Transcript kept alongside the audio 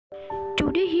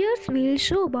Today here we'll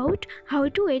show about how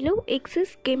to allow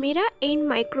access camera and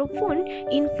microphone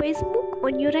in Facebook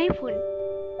on your iPhone.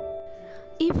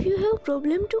 If you have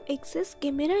problem to access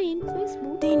camera in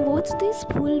Facebook, then watch this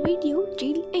full video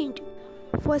till end.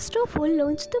 First of all,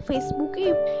 launch the Facebook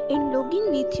app and log in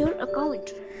with your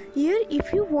account. Here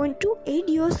if you want to add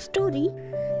your story,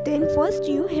 then first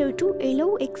you have to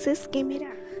allow access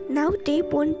camera. Now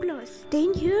tap on plus,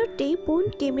 then here tap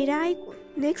on camera icon.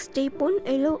 Next tap on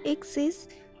allow access,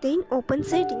 then open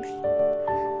settings.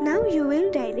 Now you will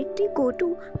directly go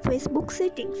to Facebook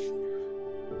settings.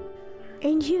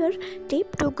 And here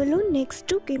tap toggle on next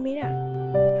to camera.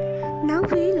 Now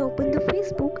we will open the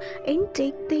Facebook and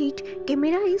check that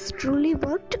camera is truly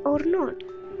worked or not.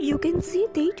 You can see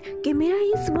that camera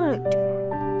is worked.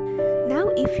 Now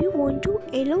if you want to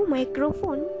allow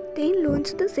microphone, then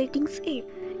launch the settings app.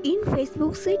 In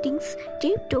Facebook settings,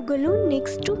 tap toggle on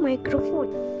next to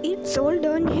microphone. It's all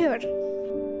done here.